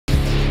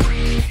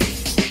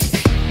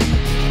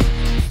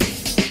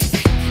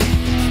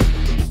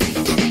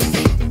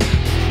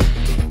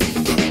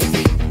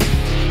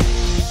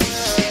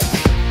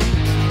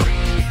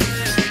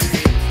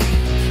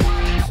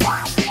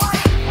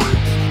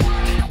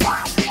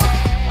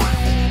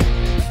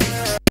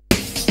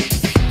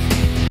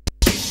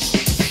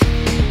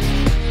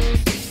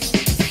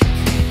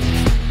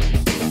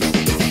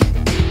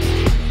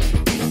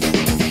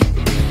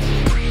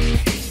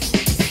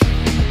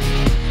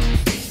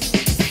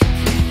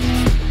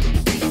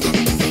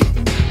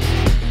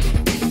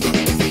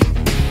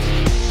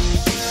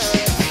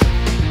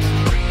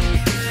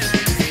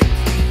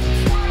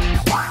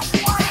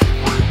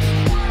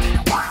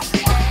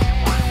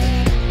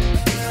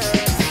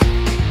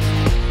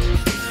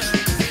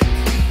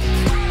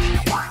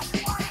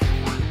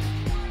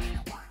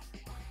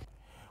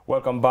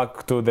welcome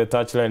back to the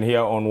touchline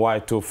here on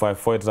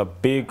Y254. It's a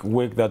big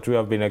week that we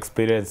have been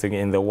experiencing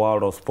in the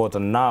world of sport,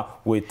 and now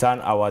we turn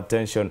our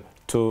attention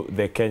to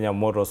the Kenya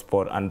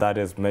motorsport, and that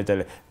is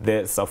majorly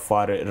the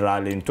Safari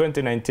Rally. In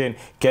 2019,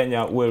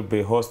 Kenya will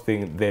be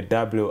hosting the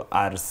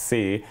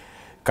WRC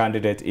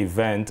candidate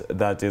event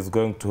that is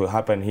going to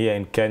happen here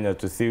in Kenya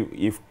to see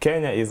if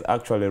Kenya is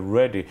actually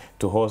ready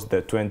to host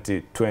the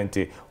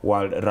 2020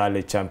 World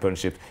Rally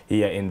Championship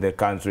here in the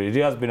country. It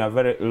has been a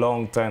very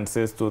long time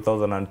since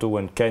 2002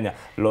 when Kenya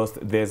lost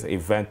this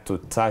event to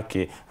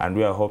Turkey, and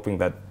we are hoping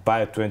that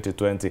by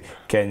 2020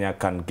 Kenya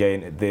can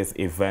gain this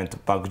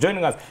event back.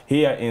 Joining us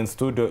here in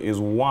studio is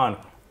one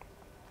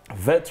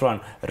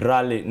veteran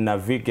rally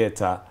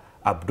navigator,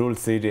 Abdul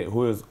Sidi,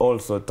 who is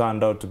also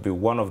turned out to be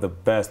one of the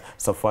best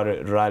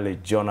safari rally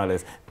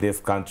journalists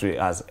this country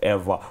has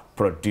ever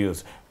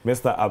produced.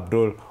 Mr.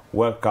 Abdul,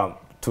 welcome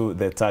to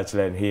the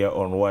touchline here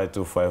on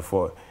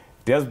Y254.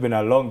 It has been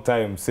a long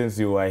time since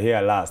you were here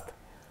last.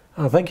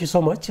 Thank you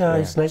so much.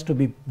 It's nice to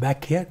be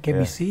back here,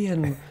 KBC,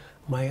 and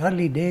my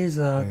early days,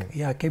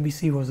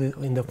 KBC was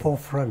in the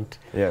forefront.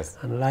 Yes.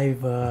 And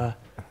live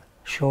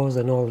shows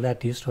and all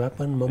that used to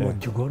happen. Momo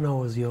Jugona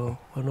was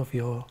one of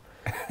your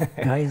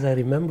guys, I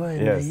remember.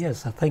 And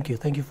yes, thank you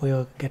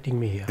for getting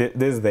me here.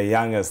 This is the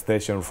youngest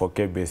station for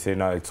KBC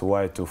now. It's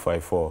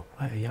Y254.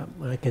 Yeah,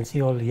 I can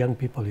see all the young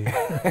people here.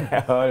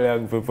 All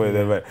young people in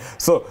the event.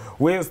 So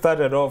we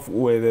started off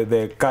with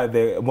the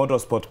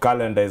motorsport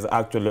calendar is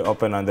actually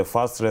open, and the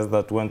first race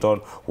that went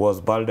on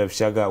was Baldev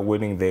Shaga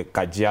winning the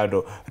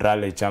Kajiado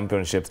Rally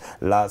Championships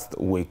last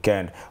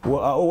weekend.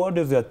 What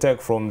is your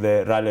take from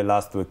the rally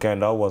last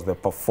weekend? How was the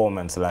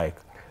performance like?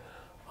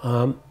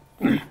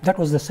 That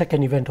was the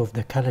second event of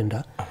the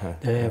calendar.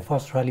 The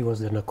first rally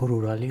was the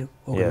Nakuru Rally,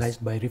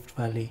 organized by Rift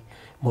Valley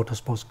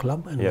Motorsports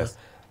Club, and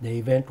the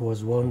event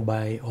was won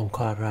by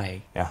Onkar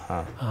Rai.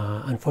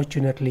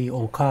 Unfortunately,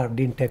 Onkar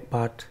didn't take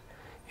part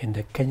in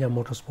the Kenya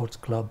Motorsports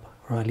Club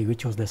Rally,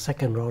 which was the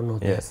second round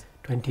of the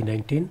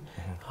 2019.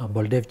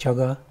 Baldev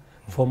Chaga,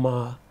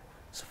 former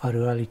Safari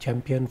Rally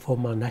champion,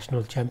 former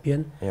national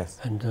champion,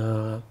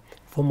 and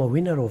former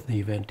winner of the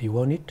event, he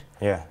won it.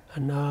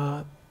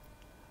 And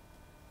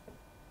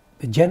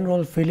the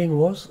general feeling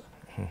was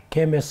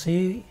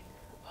KMSC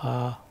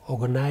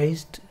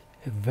organized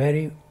a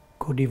very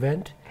good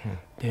event.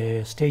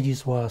 The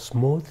stages were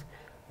smooth,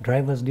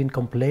 drivers didn't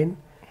complain,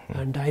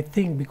 and I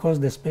think because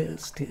the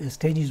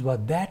stages were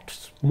that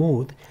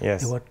smooth,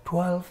 there were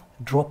 12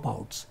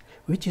 dropouts,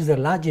 which is the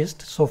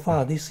largest so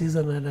far this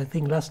season, and I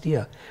think last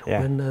year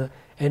when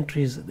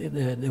entries,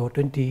 there were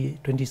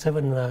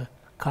 27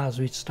 cars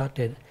which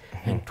started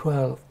and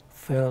 12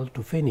 fell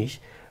to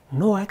finish.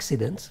 No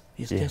accidents,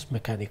 it's just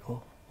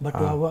mechanical, but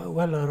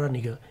well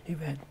running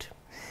event.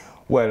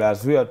 Well,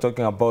 as we are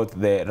talking about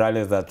the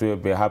rallies that will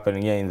be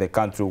happening here in the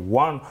country,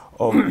 one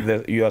of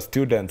your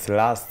students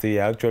last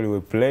year, actually we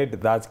played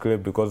that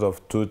clip because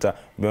of Tuta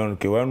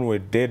Mionki. When we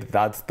did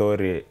that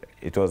story,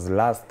 it was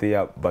last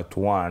year, but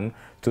one,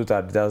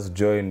 Tuta just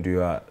joined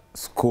your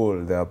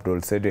school, the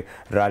Abdul Sidi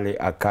Rally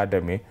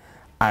Academy,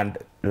 and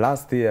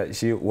last year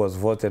she was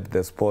voted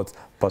the sports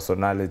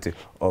personality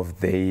of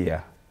the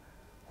year.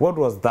 What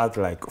was that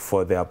like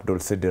for the Abdul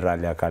Sidi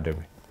Rally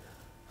Academy?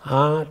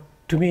 To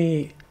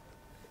me,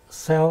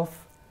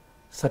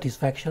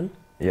 self-satisfaction.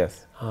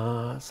 Yes.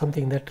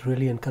 Something that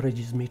really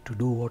encourages me to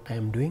do what I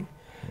am doing.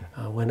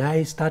 When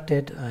I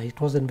started, it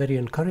wasn't very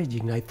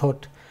encouraging. I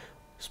thought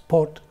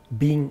sport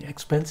being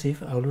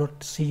expensive, I will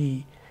not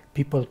see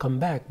people come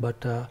back,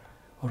 but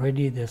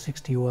already there are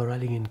 60 who are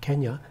rallying in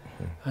Kenya,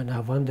 and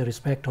I've won the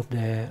respect of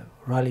the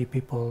rally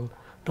people,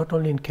 not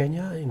only in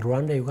Kenya, in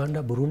Rwanda,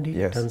 Uganda, Burundi,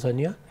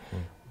 Tanzania.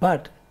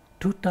 But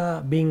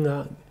Tuta being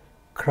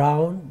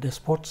crowned the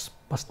sports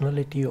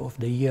personality of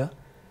the year,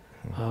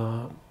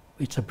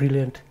 it's a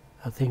brilliant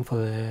thing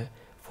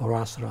for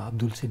us,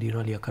 Abdul Sidi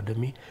Rally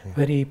Academy.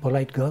 Very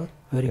polite girl,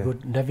 very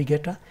good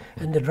navigator,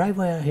 and the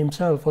driver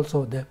himself,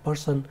 also the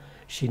person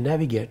she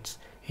navigates,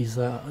 is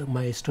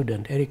my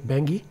student Eric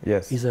Bengi.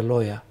 He's a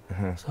lawyer.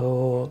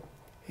 So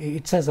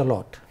it says a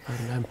lot,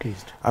 and I'm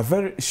pleased. A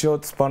very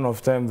short span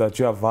of time that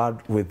you have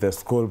had with the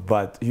school,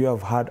 but you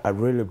have had a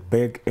really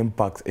big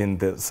impact in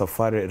the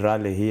Safari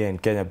Rally here in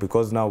Kenya,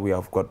 because now we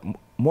have got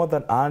more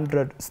than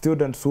 100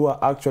 students who are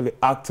actually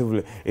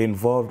actively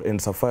involved in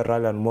Safari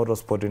Rally and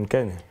motorsport in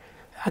Kenya.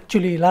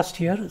 Actually, last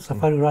year,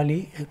 Safari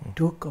Rally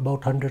took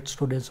about 100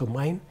 students of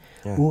mine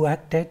who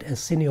acted as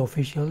senior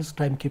officials,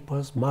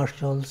 timekeepers,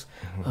 marshals,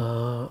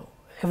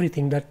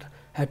 everything that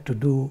had to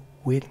do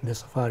with the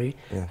Safari.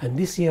 And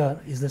this year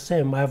is the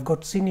same. I've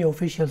got senior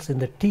officials in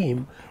the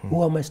team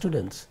who are my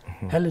students.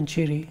 Helen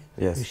Chiri,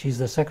 she's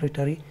the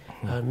secretary.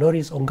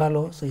 Norris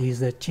Ongalo, so he's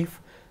the chief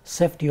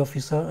safety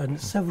officer,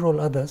 and several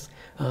others.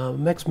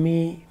 Makes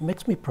me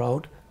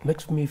proud,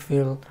 makes me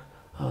feel,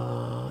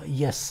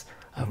 yes,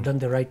 I've done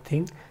the right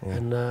thing.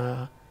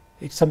 And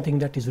it's something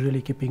that is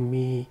really keeping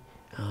me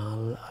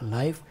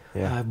live.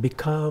 Yeah. I've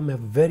become a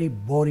very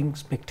boring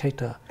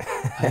spectator.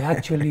 I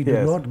actually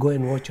do not go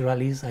and watch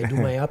rallies. I do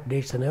my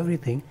updates and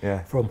everything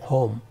from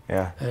home.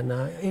 Yeah. And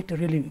it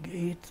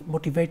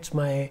motivates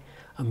my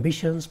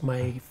ambitions,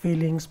 my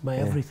feelings, my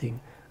everything.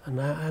 And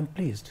I'm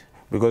pleased.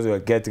 Because we are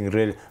getting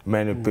really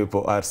many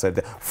people outside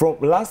there. From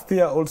last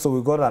year also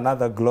we got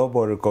another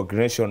global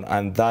recognition,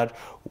 and that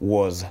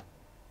was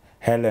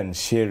Helen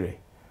Shiri,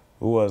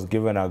 who was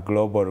given a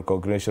global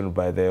recognition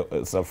by the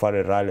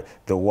Safari Rally,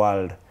 the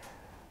World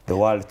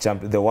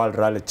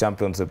Rally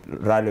Championship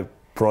Rally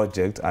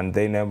Project, and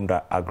they named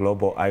her a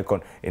global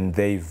icon in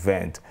the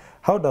event.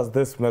 How does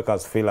this make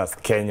us feel as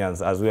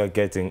Kenyans as we are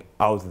getting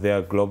out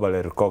there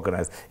globally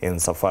recognized in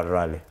Safari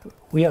Rally?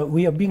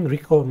 We are being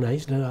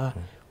recognized.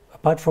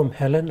 Apart from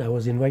Helen, I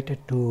was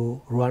invited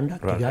to Rwanda,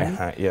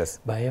 Kigali, yes,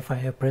 by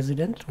FIA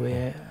president,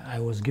 where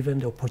I was given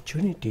the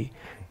opportunity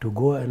to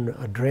go and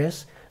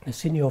address the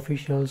senior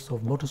officials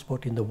of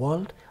motorsport in the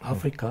world,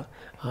 Africa,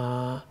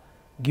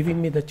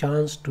 giving me the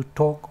chance to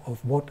talk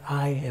of what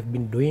I have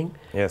been doing,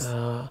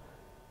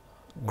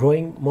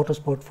 growing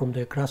motorsport from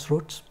the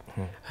grassroots,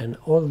 and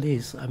all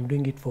this I'm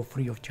doing it for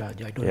free of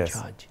charge. I don't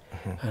charge,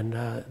 and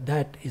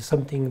that is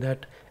something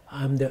that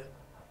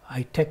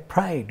I take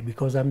pride,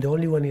 because I'm the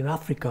only one in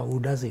Africa who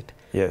does it.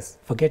 Yes.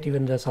 Forget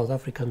even the South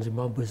African,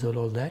 Zimbabweans and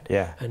all that.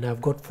 Yeah. And I've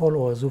got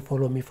followers who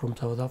follow me from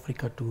South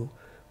Africa to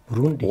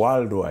Burundi.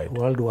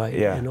 Worldwide,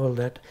 and all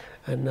that.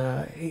 And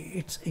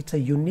it's a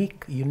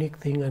unique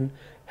thing. And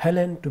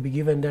Helen, to be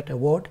given that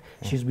award,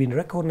 she's been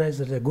recognized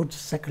as a good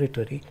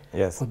secretary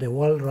for the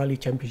World Rally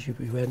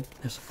Championship event,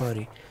 the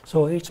Safari.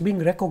 So it's being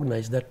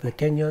recognized that the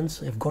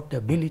Kenyans have got the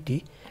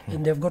ability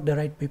and they've got the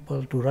right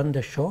people to run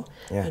the show.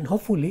 And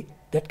hopefully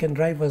that can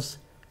drive us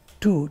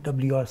to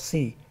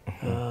WRC,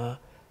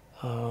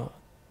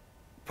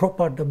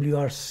 proper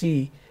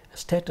WRC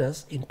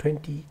status in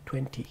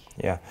 2020.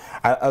 Yeah,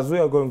 as we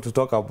are going to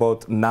talk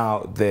about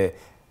now the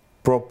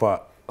proper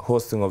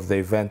hosting of the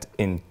event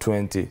in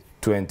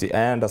 2020,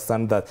 I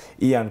understand that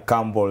Ian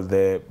Campbell,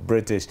 the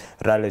British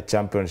Rally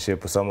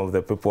Championship, some of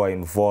the people are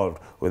involved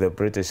with the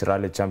British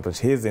Rally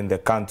Championship, he's in the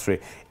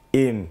country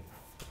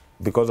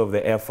because of the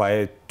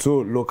FIA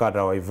to look at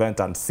our event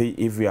and see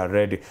if we are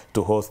ready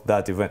to host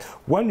that event.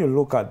 When you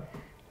look at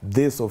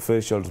these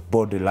officials'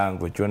 body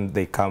language when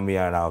they come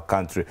here in our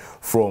country,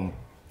 from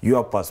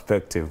your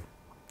perspective,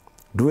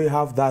 do we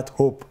have that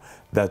hope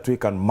that we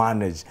can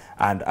manage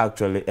and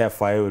actually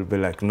FIA will be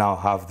like, now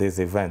have this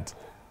event?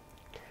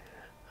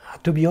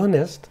 To be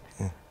honest,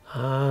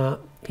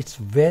 it's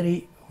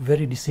very,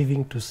 very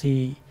deceiving to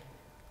see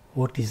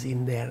what is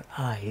in their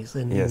eyes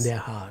and in their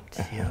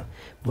hearts.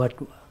 But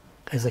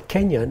as a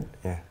Kenyan,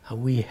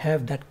 we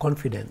have that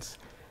confidence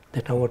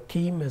that our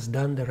team has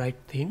done the right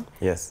thing,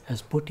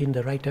 has put in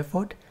the right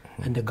effort,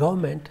 and the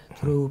government,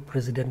 through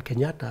President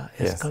Kenyatta,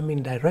 has come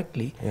in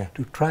directly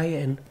to try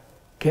and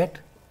get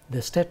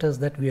the status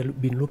that we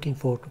have been looking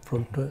for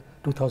from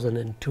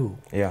 2002.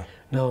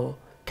 Now,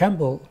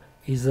 Campbell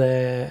is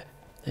a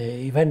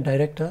event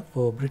director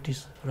for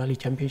British Rally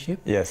Championship.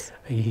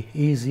 He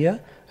is here,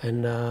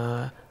 and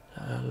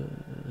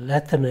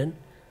Lathanen,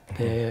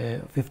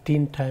 the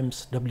 15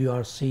 times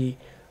WRC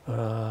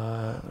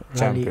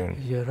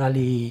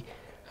rally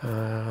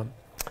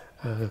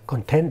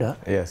contender,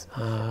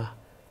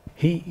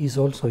 he is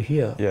also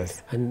here.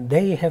 And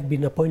they have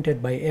been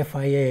appointed by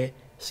FIA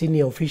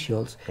senior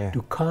officials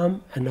to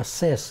come and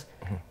assess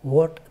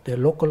what the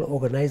local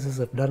organizers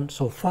have done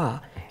so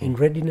far in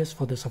readiness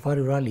for the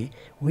Safari Rally,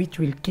 which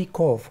will kick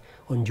off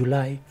on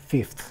July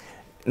 5th.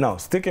 Now,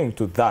 sticking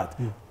to that,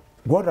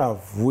 what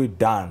have we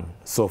done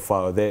so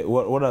far?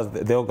 What has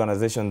the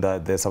organization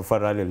that the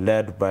Safari Rally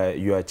led by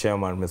your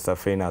chairman, Mr.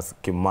 Phineas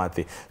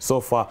Kimathi,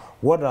 so far,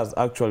 what has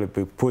actually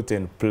been put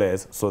in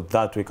place so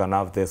that we can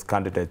have this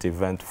candidate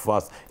event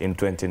first in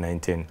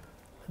 2019?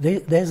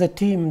 There's a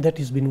team that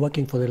has been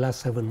working for the last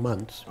 7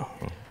 months.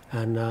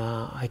 And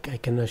I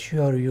can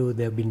assure you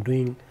they've been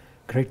doing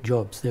great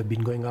jobs. They've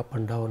been going up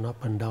and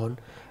down,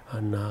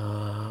 and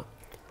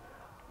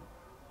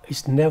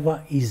it's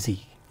never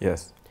easy.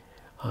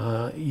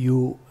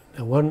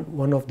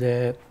 One of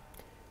the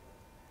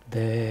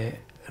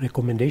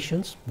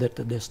recommendations that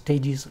the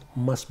stages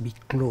must be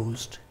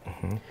closed.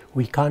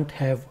 We can't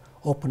have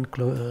open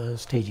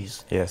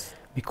stages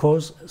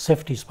because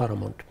safety is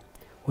paramount.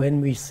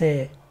 When we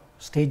say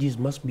stages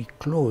must be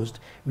closed,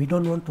 we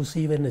don't want to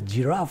see even a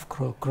giraffe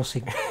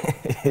crossing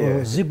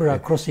or zebra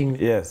crossing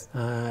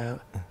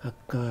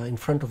in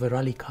front of a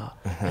rally car,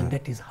 and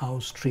that is how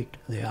strict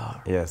they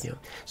are.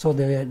 So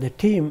the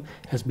team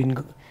has been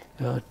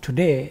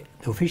today,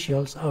 the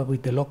officials are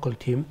with the local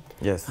team.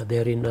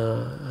 They're in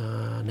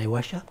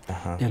Naivasha.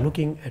 They're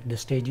looking at the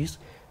stages.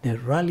 The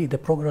rally, the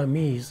program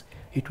is,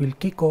 it will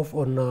kick off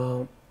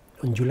on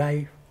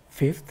July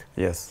 5th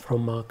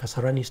from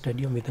Kasarani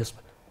Stadium with a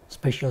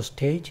special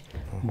stage,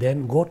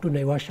 then go to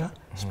Naivasha,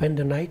 spend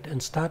the night,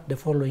 and start the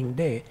following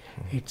day.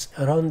 It's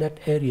around that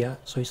area,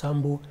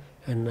 Soisambu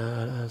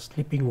and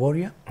Sleeping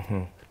Warrior,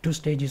 2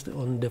 stages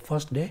on the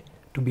first day,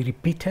 to be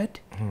repeated,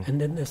 and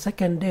then the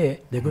second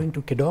day they're going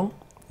to Kedong.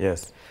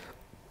 Yes.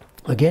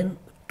 Again,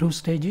 2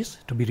 stages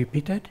to be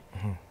repeated,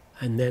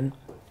 and then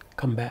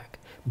come back.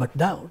 But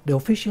now the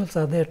officials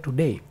are there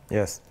today,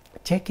 Yes.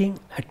 checking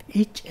at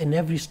each and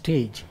every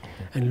stage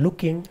and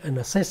looking and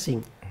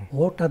assessing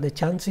what are the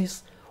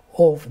chances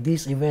of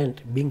this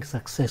event being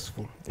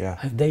successful. Yeah.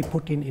 Have they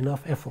put in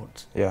enough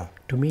efforts? Yeah.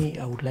 To me,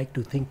 I would like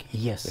to think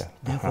yes, Yeah.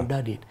 they have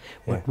done it.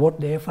 But Yeah. what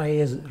the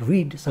FIAs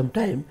read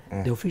sometime,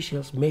 the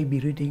officials may be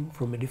reading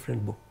from a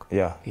different book.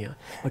 Yeah. Yeah.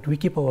 But we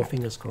keep our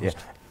fingers crossed.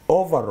 Yeah.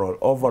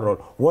 Overall,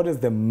 what is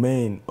the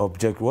main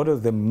objective? What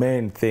is the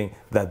main thing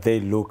that they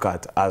look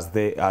at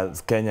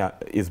as Kenya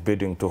is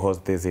bidding to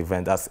host this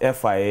event? As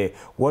FIA,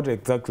 what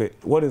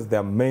is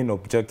their main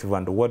objective,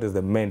 and what is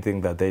the main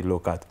thing that they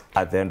look at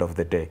the end of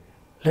the day?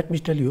 Let me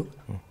tell you,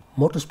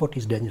 motorsport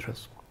is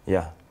dangerous.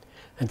 Yeah.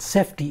 And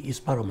safety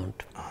is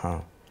paramount.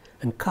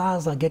 And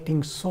cars are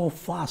getting so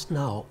fast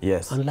now,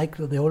 Yes. unlike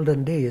the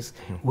olden days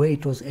where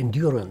it was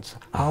endurance.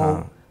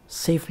 How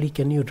safely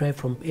can you drive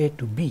from A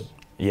to B?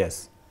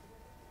 Yes.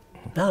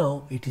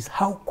 Now it is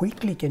how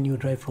quickly can you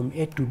drive from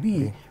A to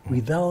B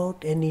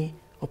without any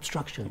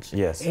obstructions.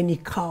 Yes. Any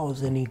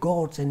cows, any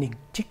goats, any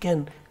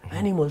chicken,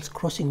 animals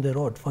crossing the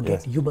road,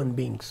 forget human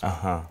beings.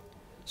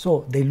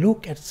 So they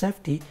look at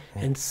safety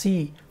and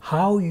see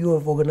how you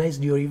have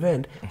organized your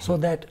event so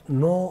that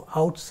no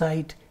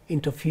outside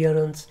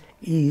interference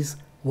is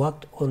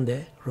worked on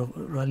the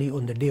rally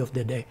on the day of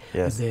the day,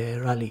 Yes. the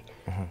rally.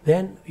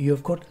 Then you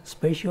have got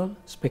special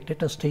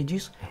spectator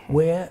stages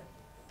where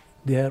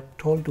they are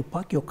told to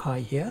park your car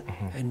here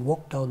and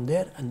walk down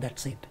there, and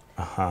that's it.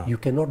 You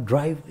cannot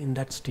drive in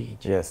that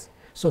stage. Yes.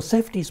 So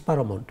safety is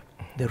paramount.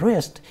 The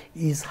rest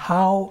is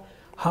how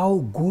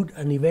good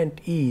an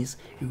event is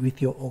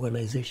with your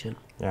organization.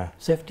 Yeah.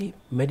 Safety,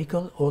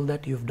 medical, all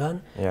that you've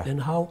done. Yeah. Then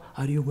how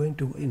are you going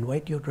to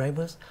invite your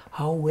drivers?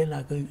 How well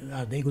are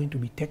they going to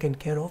be taken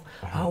care of?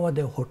 How are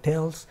the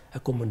hotels,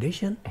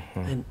 accommodation?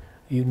 And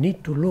you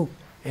need to look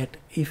at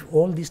if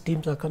all these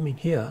teams are coming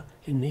here,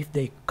 and if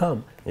they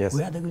come, Yes.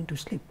 where are they going to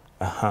sleep?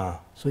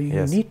 So you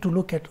Yes. need to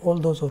look at all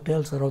those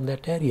hotels around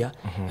that area,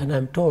 and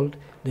I'm told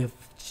they've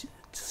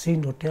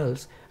seen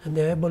hotels and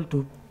they're able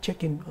to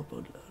check in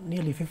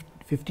nearly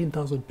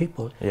 15,000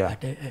 people Yeah.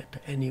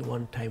 at any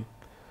one time.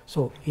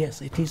 So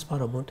yes, it is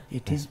paramount,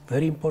 it is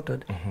very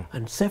important,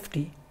 and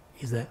safety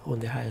is on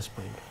the highest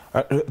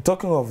point.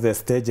 Talking of the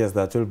stages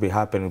that will be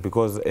happening,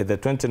 because the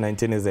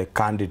 2019 is a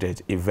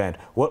candidate event,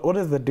 what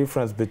is the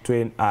difference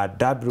between a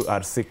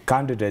WRC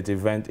candidate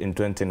event in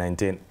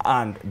 2019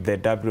 and the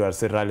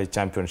WRC Rally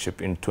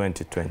Championship in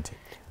 2020?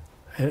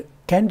 A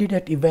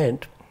candidate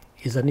event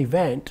is an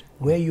event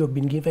where you have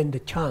been given the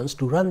chance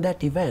to run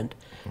that event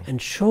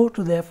and show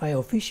to the FIA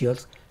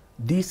officials,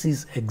 this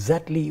is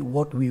exactly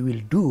what we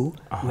will do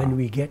when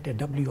we get a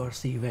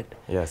WRC event.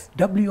 Yes.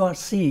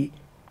 WRC,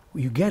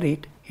 you get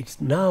it,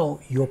 it's now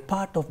you're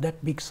part of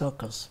that big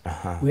circus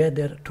where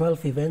there are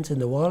 12 events in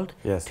the world,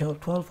 Yes.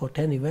 12 or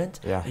 10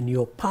 events, Yeah. and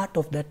you're part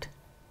of that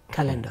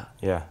calendar.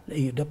 Yeah.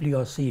 The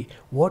WRC,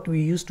 what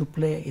we used to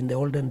play in the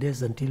olden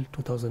days until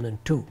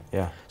 2002.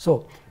 Yeah.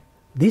 So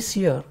this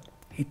year,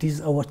 it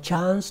is our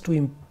chance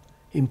to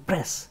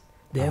impress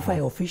the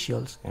FIA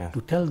officials, Yeah.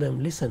 to tell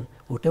them, listen,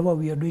 whatever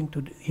we are doing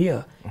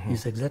here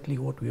is exactly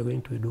what we are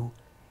going to do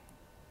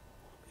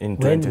In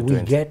when 2020.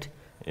 we get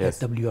Yes.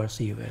 that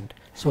WRC event.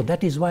 So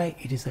that is why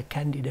it is a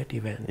candidate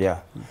event.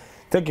 Yeah.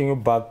 Taking you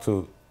back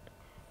to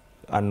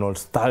a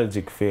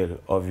nostalgic feel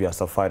of your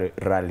Safari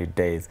Rally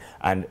days,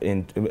 and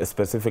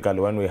specifically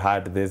when we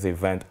had this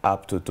event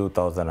up to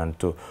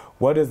 2002,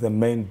 what is the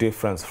main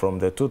difference from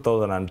the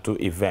 2002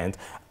 event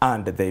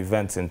and the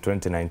events in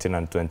 2019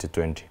 and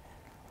 2020?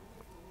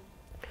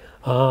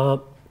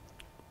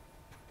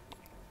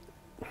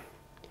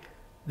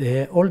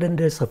 The olden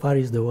days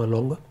safaris, they were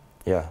longer,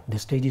 Yeah. the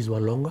stages were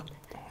longer,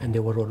 and they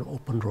were on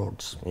open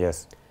roads.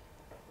 Yes.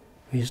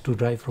 We used to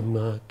drive from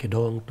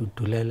Kedong to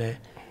Tulele,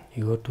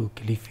 you go to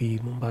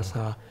Kilifi,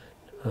 Mombasa,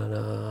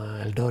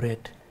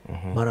 Eldoret,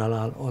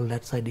 Maralal, all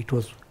that side. It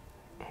was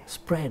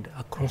spread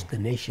across the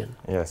nation.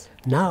 Yes.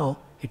 Now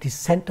it is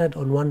centered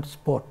on one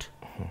spot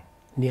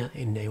near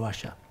in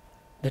Naivasha.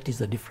 That is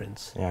the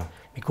difference. Yeah.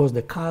 Because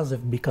the cars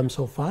have become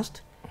so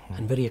fast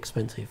and very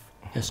expensive.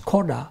 A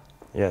Skoda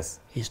Yes.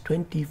 is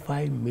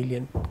 25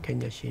 million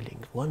Kenya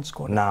shillings. One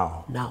Skoda.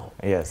 Now. Now.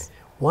 Yes.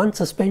 One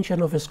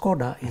suspension of a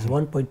Skoda is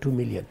 1.2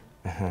 million.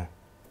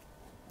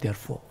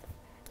 Therefore,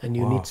 and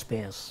you need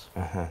spares.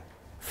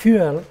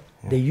 Fuel,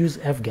 they use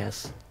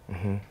F-gas.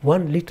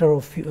 1 liter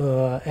of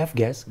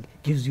F-gas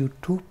gives you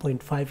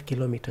 2.5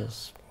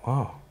 kilometers.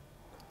 Wow.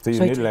 So you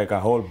So need it's- like a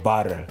whole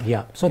barrel.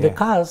 Yeah. So the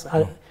cars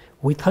are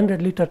with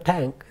 100-liter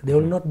tank, they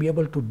will not be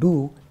able to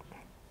do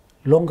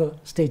longer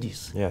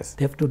stages. Yes.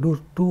 They have to do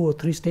 2 or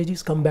 3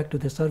 stages, come back to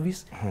the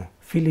service,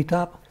 fill it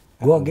up,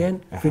 go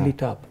again, fill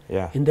it up.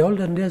 Yeah. In the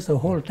olden days, the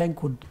whole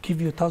tank would give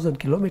you 1,000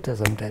 kilometers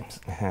sometimes.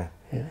 Yeah.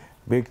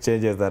 big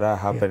changes that are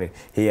happening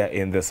here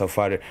in the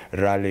safari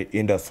rally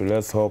industry.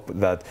 Let's hope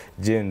that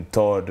Jean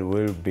Todd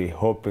will be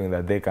hoping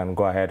that they can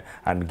go ahead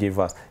and give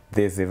us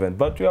this event.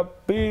 But you're a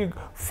big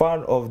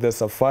fan of the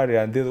safari,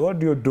 and this, what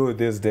do you do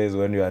these days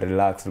when you are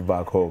relaxed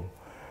back home?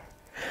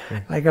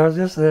 Like I was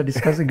just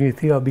discussing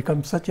with you, I've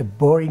become such a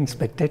boring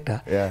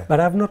spectator, but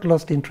I've not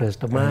lost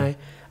interest.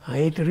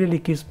 It really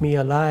keeps me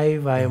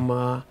alive.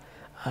 I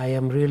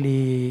am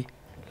really,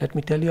 let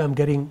me tell you, I'll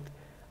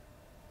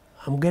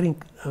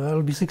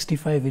be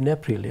 65 in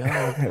April,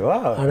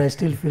 Wow. and I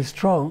still feel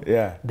strong.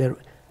 Yeah.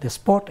 The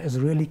sport has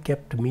really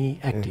kept me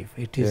active.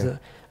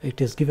 It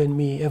has given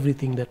me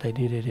everything that I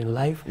needed in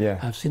life.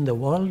 I've seen the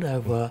world.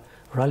 I've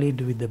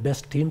rallied with the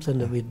best teams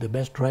and with the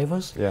best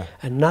drivers.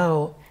 And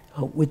now,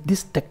 with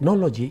this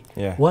technology,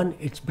 one,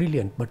 it's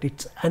brilliant, but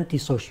it's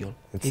antisocial.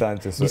 It's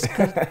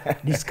antisocial.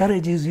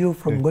 Discourages you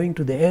from going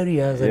to the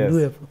areas and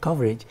do a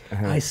coverage.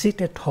 I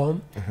sit at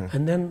home,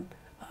 and then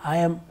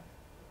I'm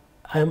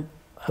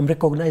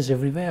recognized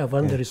everywhere. I've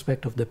won the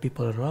respect of the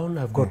people around.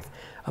 I've got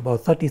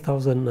about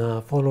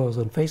 30,000 followers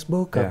on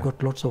Facebook. I've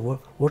got lots of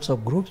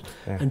WhatsApp groups,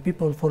 and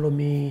people follow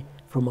me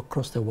from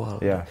across the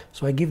world.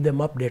 So I give them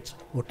updates,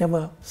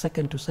 whatever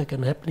second to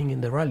second happening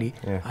in the rally,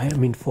 I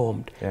am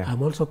informed.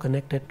 I'm also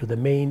connected to the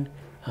main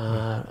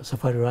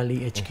Safari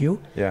Rally HQ,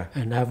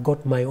 and I've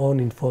got my own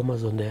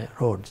informers on the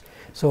roads.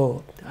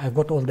 So I've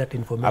got all that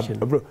information.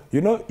 Bro,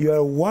 you know, you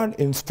are one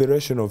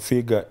inspirational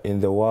figure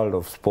in the world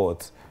of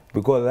sports,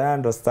 because I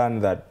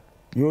understand that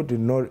you did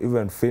not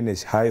even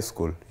finish high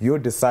school. You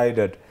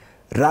decided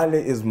rally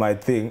is my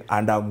thing,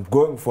 and I'm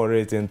going for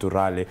it into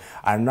rally.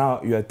 And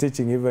now you are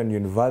teaching even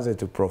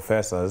university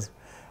professors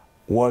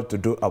what to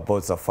do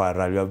about Safari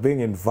Rally. You are being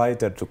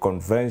invited to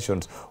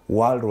conventions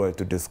worldwide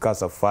to discuss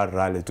Safari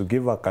Rally, to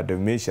give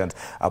academicians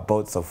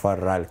about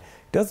Safari Rally.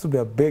 It has to be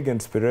a big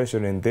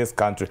inspiration in this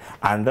country.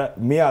 And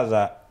me as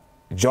a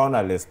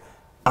journalist,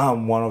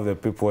 I'm one of the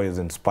people who is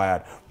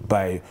inspired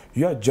by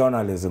your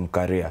journalism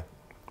career.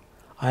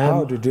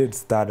 How did it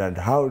start, and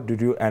how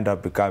did you end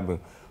up becoming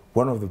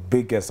one of the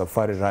biggest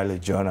Safari Rally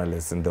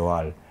journalists in the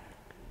world?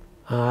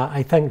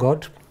 I thank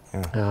God.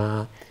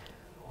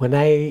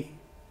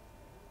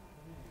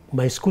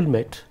 My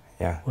schoolmate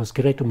was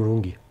Kiretu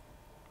Murungi,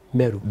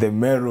 Meru. The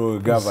Meru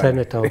governor.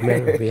 Senator of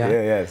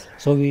Meru,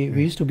 So we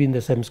used to be in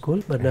the same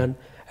school, but then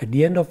at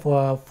the end of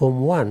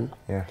Form 1,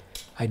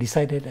 I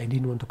decided I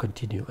didn't want to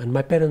continue. And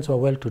my parents were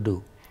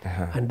well-to-do.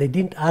 And they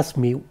didn't ask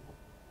me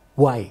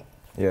why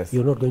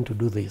you're not going to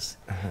do this.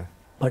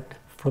 But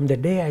from the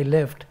day I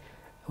left,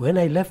 when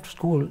I left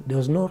school, there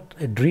was not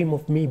a dream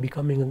of me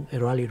becoming a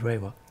rally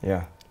driver.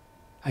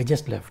 I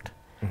just left.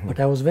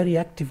 But I was very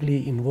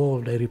actively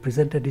involved. I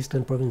represented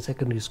Eastern Province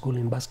Secondary School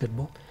in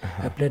basketball.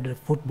 I played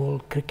football,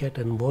 cricket,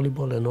 and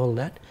volleyball and all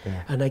that.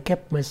 And I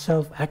kept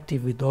myself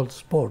active with all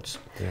sports.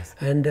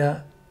 And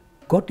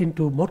got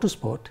into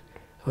motorsport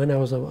when I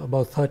was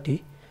about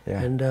 30.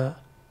 And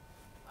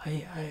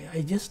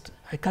I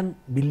can't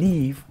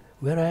believe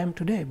where I am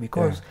today,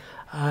 because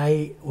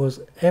I was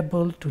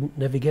able to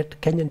navigate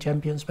Kenyan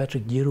champions,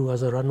 Patrick Giru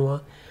as a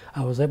runner.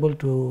 I was able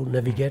to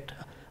navigate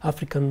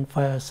African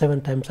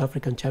 7 times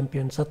African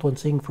champion Satwan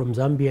Singh from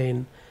Zambia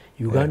in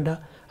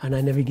Uganda, and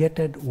I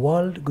navigated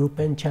world Group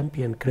N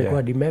champion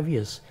Gregoire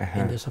Dimevius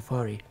in the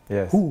safari.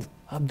 Who?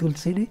 Abdul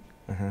Sidi.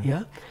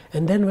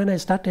 And then when I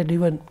started,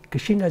 even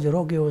Kishinga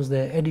Joroge was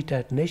the editor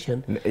at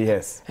Nation.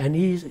 And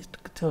he said,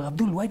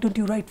 Abdul, why don't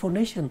you write for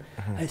Nation?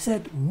 I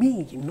said,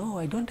 me? No,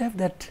 I don't have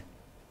that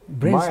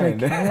brains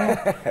like you.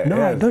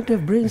 No, I don't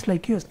have brains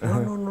like yours.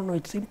 No,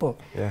 it's simple.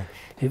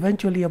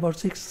 Eventually, about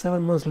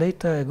 6-7 months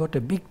later, I got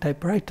a big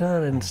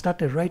typewriter and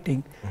started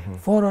writing.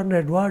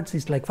 400 words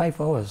is like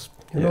 5 hours.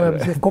 You know,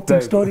 I'm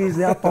copying stories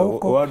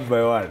one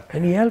by one.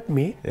 And he helped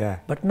me.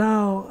 But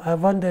now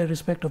I've won the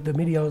respect of the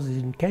media houses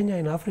in Kenya,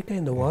 in Africa,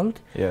 in the world.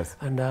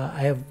 And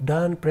I have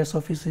done press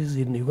offices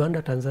in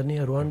Uganda,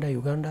 Tanzania, Rwanda,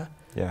 Uganda,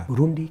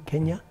 Burundi,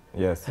 Kenya.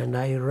 And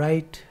I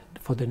write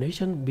for the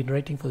Nation, been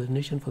writing for the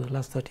Nation for the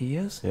last 30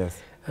 years.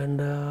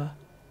 And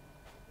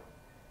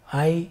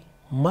I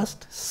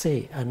must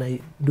say, and I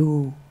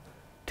do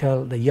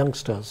tell the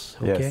youngsters,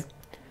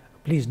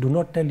 please do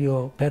not tell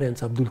your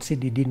parents Abdul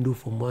Sidi didn't do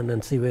Form 1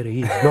 and see where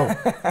he is. No.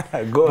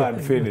 Go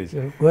and finish.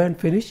 Go and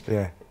finish.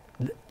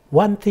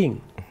 One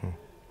thing,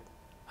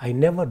 I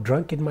never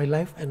drank in my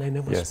life, and I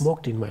never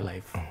smoked in my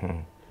life.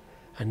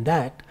 And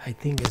that, I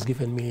think, has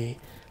given me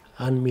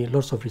and me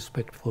lots of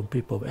respect from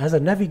people. As a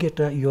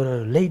navigator,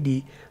 you're a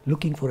lady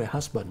looking for a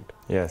husband.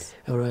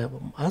 Or a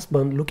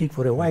husband looking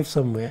for a wife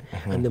somewhere.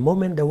 And the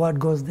moment the word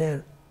goes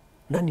there,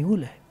 nani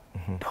ule,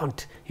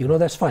 don't. You know,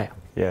 that's fire.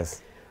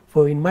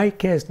 For in my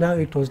case, now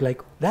it was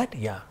like that,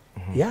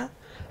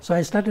 So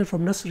I started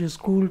from nursery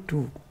school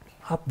to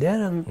up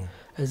there, and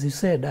as you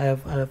said,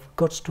 I've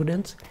got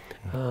students.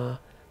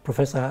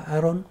 Professor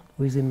Aaron,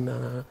 who is in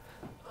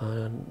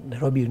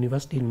Nairobi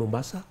University in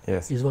Mombasa,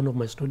 is one of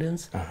my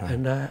students,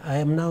 and I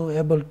am now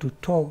able to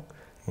talk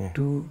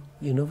to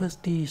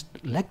university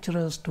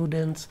lecturers,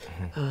 students,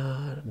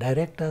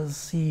 directors,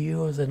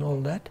 CEOs, and all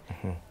that.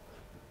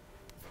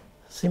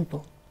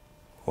 Simple.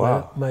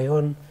 Wow. My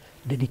own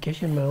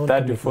dedication, my own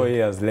 34 commitment.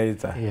 years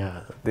later.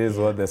 Yeah. This is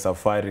what the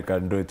safari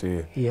can do to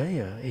you. Yeah,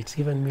 yeah. It's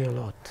given me a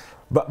lot.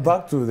 But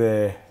back to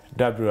the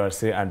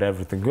WRC and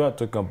everything. We are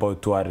talking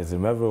about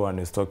tourism. Everyone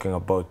is talking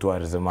about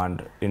tourism.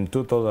 And in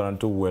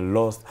 2002, we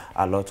lost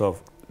a lot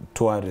of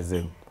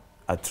tourism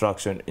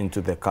attraction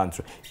into the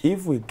country.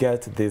 If we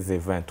get this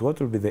event, what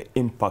will be the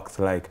impact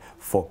like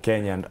for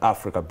Kenya and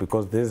Africa?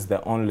 Because this is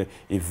the only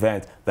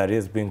event that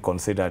is being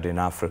considered in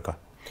Africa.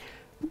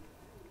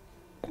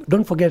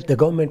 Don't forget, the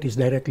government is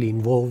directly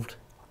involved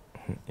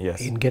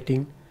Yes. in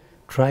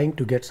trying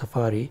to get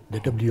Safari, the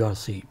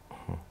WRC.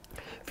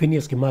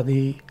 Phineas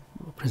Kimathi,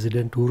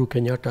 President Uhuru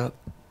Kenyatta,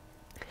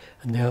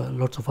 and there are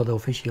lots of other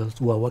officials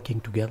who are working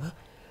together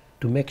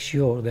to make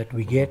sure that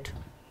we get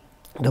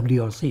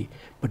WRC.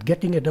 But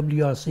getting a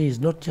WRC is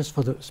not just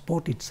for the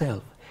sport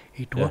itself.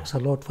 It works a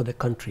lot for the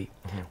country.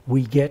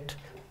 We get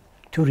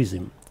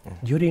tourism.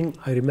 During,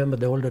 I remember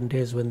the olden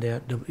days when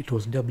it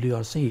was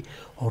WRC,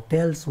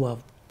 hotels were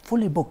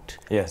fully booked.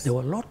 Yes. There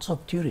were lots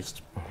of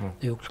tourists.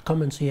 They would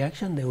come and see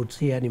action, they would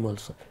see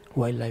animals,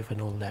 wildlife and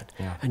all that.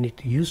 Yeah. And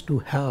it used to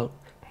help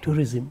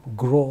tourism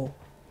grow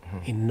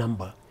in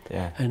number.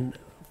 Yeah. And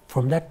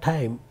from that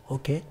time,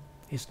 okay,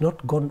 it's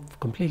not gone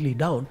completely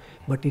down,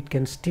 but it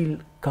can still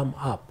come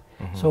up.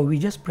 So we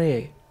just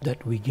pray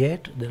that we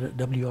get the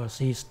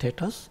WRC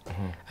status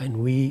and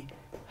we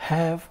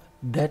have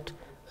that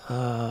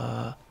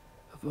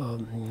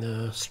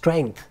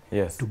strength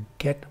Yes. to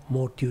get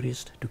more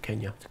tourists to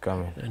Kenya To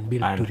come in and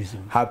build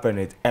tourism. happen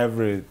it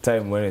every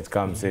time when it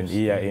comes in,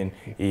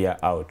 year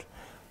out.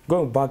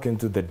 Going back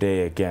into the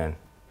day again,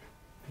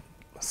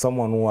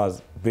 someone who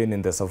has been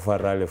in the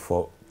Safari Rally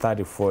for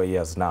 34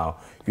 years now,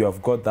 you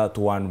have got that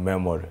one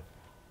memory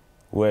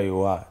where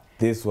you are.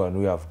 This one,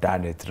 we have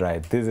done it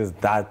right. This is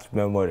that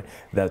memory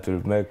that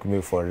will make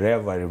me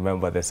forever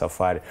remember the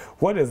Safari.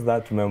 What is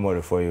that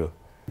memory for you?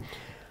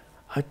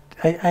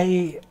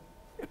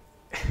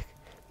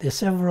 There's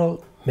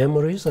several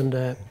memories,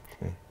 and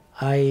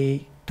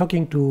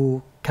talking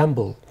to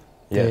Campbell,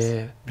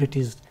 the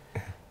British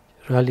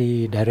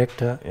rally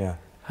director,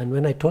 and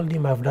when I told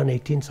him I've done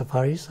 18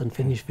 safaris and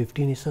finished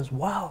 15, he says,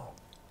 wow.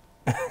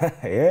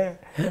 Yeah.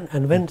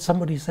 And when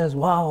somebody says,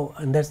 wow,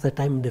 and that's the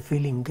time the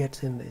feeling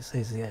gets in, he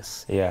says,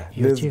 yes. Yeah,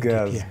 you this achieved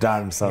girl's it,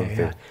 done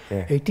something.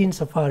 Yeah. 18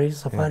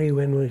 safaris,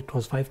 when it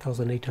was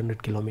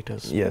 5,800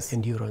 kilometers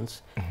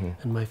endurance,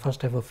 and my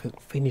first ever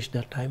finished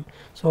that time.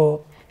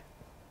 So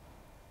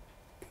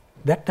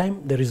that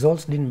time the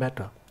results didn't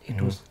matter.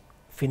 It was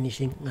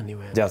finishing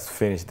anywhere. Just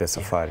finish the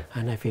safari.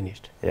 And I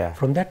finished. Yeah.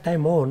 From that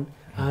time on,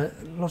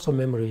 lots of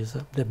memories.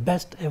 The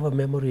best ever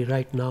memory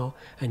right now,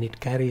 and it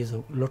carries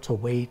lots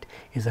of weight,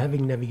 is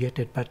having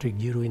navigated Patrick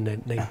Giroux in the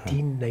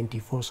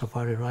 1994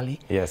 Safari Rally.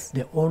 Yes.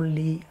 The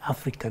only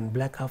African,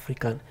 black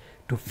African,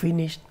 to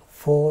finish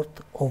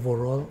 4th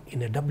overall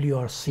in a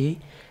WRC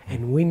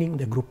and winning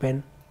the Group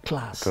N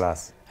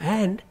class.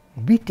 And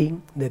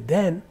beating the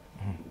then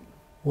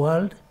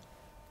world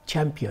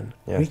champion,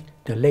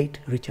 the late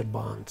Richard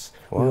Barnes.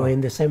 Wow. We were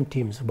in the same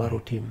team,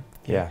 Subaru team.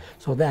 Yeah.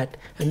 So that,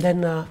 and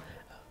then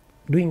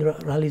doing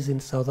rallies in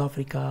South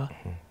Africa,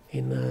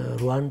 in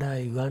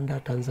Rwanda,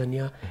 Uganda,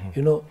 Tanzania.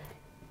 You know,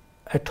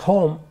 at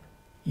home,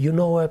 you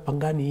know where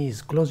Pangani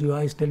is. Close your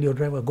eyes, tell your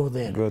driver, go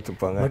there. Go to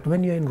Pangani. But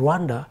when you're in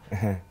Rwanda,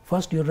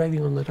 first you're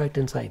driving on the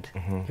right-hand side,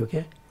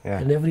 okay? Yeah.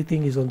 And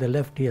everything is on the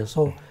left here.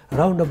 So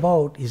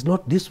roundabout is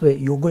not this way,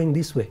 you're going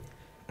this way.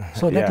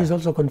 So that is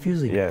also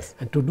confusing. Yes.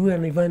 And to do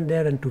an event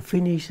there and to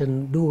finish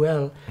and do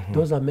well,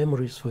 those are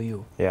memories for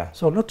you. Yeah.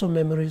 So lots of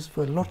memories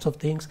for lots of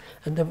things.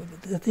 And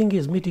the thing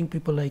is meeting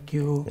people like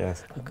you,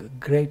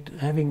 great,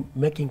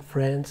 making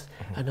friends,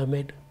 and I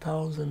made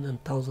thousands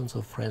and thousands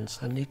of friends,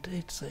 and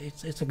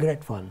it's a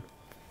great fun.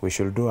 We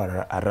should do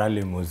a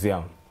rally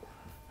museum.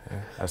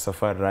 A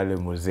Safari Rally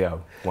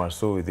Museum,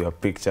 so with your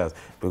pictures,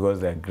 because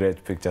they're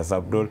great pictures.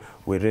 Abdul,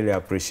 we really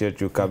appreciate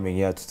you coming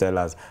here to tell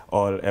us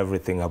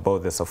everything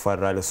about the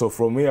Safari Rally. So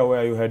from here, where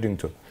are you heading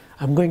to?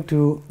 I'm going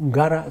to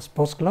Gara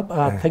Sports Club.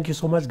 Thank you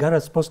so much, Gara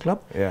Sports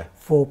Club,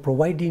 for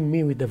providing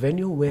me with the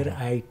venue where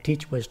I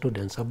teach my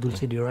students, Abdul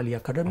Sidi Rally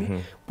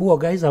Academy. Poor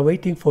guys are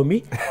waiting for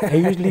me. I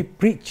usually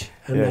preach,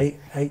 and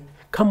I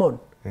come on,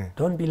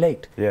 don't be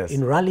late.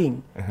 In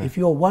rallying, if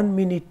you're 1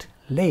 minute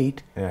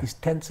late, is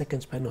 10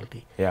 seconds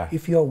penalty.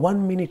 If you're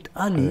 1 minute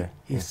early,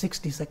 is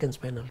 60 seconds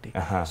penalty.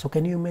 So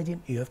can you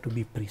imagine? You have to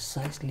be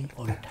precisely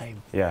on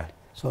time.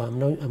 So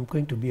I'm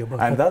going to be about.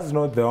 And that's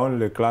not the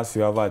only class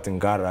you have at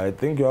Ngara. I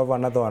think you have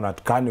another one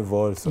at Carnival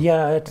also.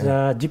 At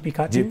GP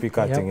Karting. GP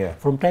Karting,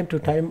 From time to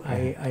time,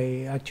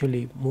 I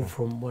actually move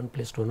from one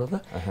place to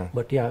another.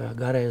 But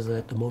Gara is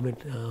at the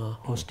moment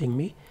hosting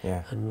me,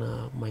 and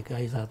my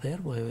guys are there.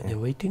 They're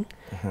waiting,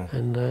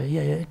 and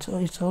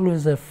it's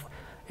always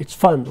it's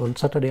fun on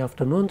Saturday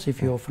afternoons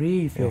if you're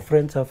free, if your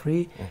friends are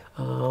free.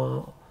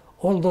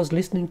 All those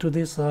listening to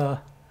this,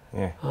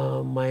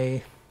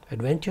 my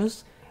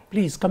adventures,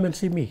 please come and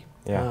see me.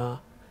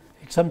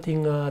 It's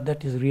something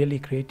that is really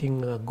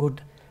creating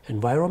good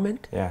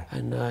environment. Yeah.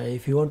 And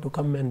if you want to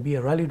come and be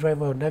a rally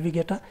driver or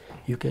navigator,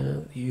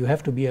 you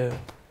have to be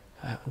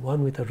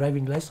one with a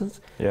driving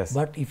license. Yes.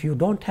 But if you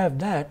don't have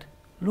that,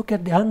 look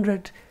at the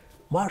 100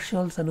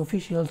 marshals and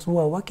officials who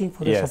are working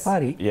for the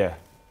safari. Yeah.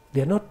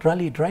 They're not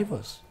rally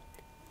drivers.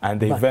 And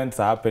the events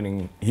are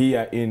happening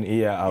year in,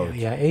 year out.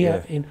 Yeah,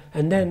 year in.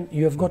 And then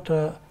you have got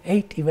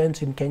 8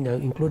 events in Kenya,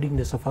 including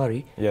the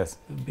safari. Yes.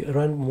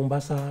 Around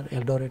Mombasa,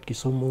 Eldoret,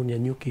 Kisumu,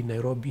 Nyanyuki,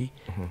 Nairobi.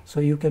 So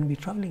you can be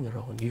traveling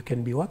around. You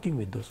can be working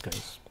with those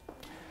guys.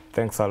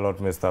 Thanks a lot,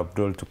 Mr.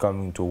 Abdul, to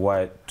coming to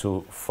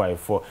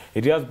Y254.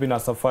 It has been a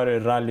safari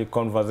rally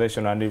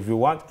conversation, and if you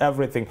want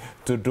everything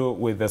to do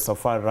with the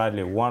safari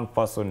rally, one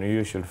person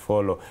you should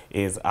follow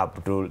is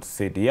Abdul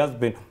Sidi. He has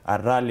been a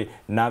rally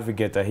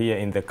navigator here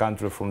in the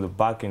country from the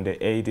back in the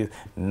 80s,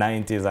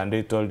 90s, and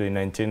they told you in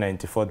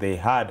 1994 they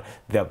had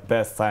their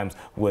best times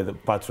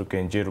with Patrick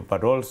Njiru,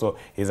 but also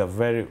he's a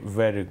very,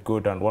 very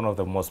good and one of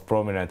the most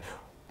prominent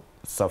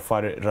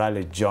safari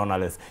rally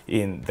journalist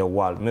in the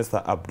world.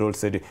 Mr. Abdul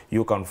Sidi,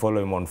 you can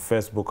follow him on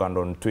Facebook and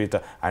on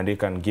Twitter, and he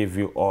can give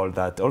you all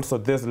that. Also,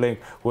 this link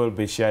will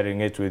be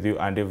sharing it with you,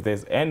 and if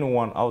there's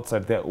anyone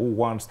outside there who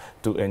wants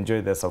to enjoy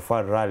the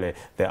safari rally,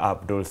 the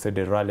Abdul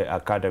Sidi Rally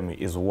Academy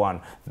is one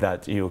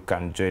that you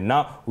can join.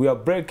 Now, we are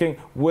breaking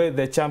with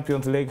the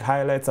Champions League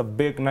highlights. A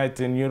big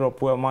night in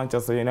Europe where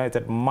Manchester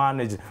United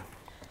managed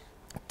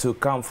to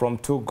come from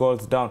 2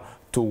 goals down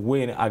to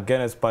win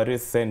against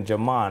Paris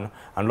Saint-Germain,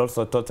 and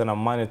also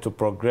Tottenham managed to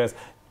progress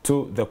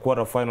to the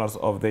quarterfinals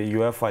of the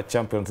UEFA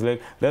Champions League.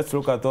 Let's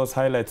look at those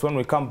highlights. When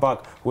we come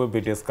back, we'll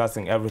be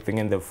discussing everything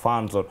in the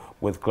fan zone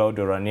with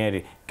Claudio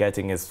Ranieri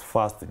getting his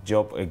first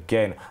job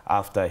again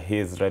after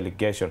his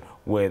relegation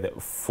with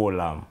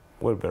Fulham.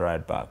 We'll be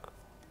right back.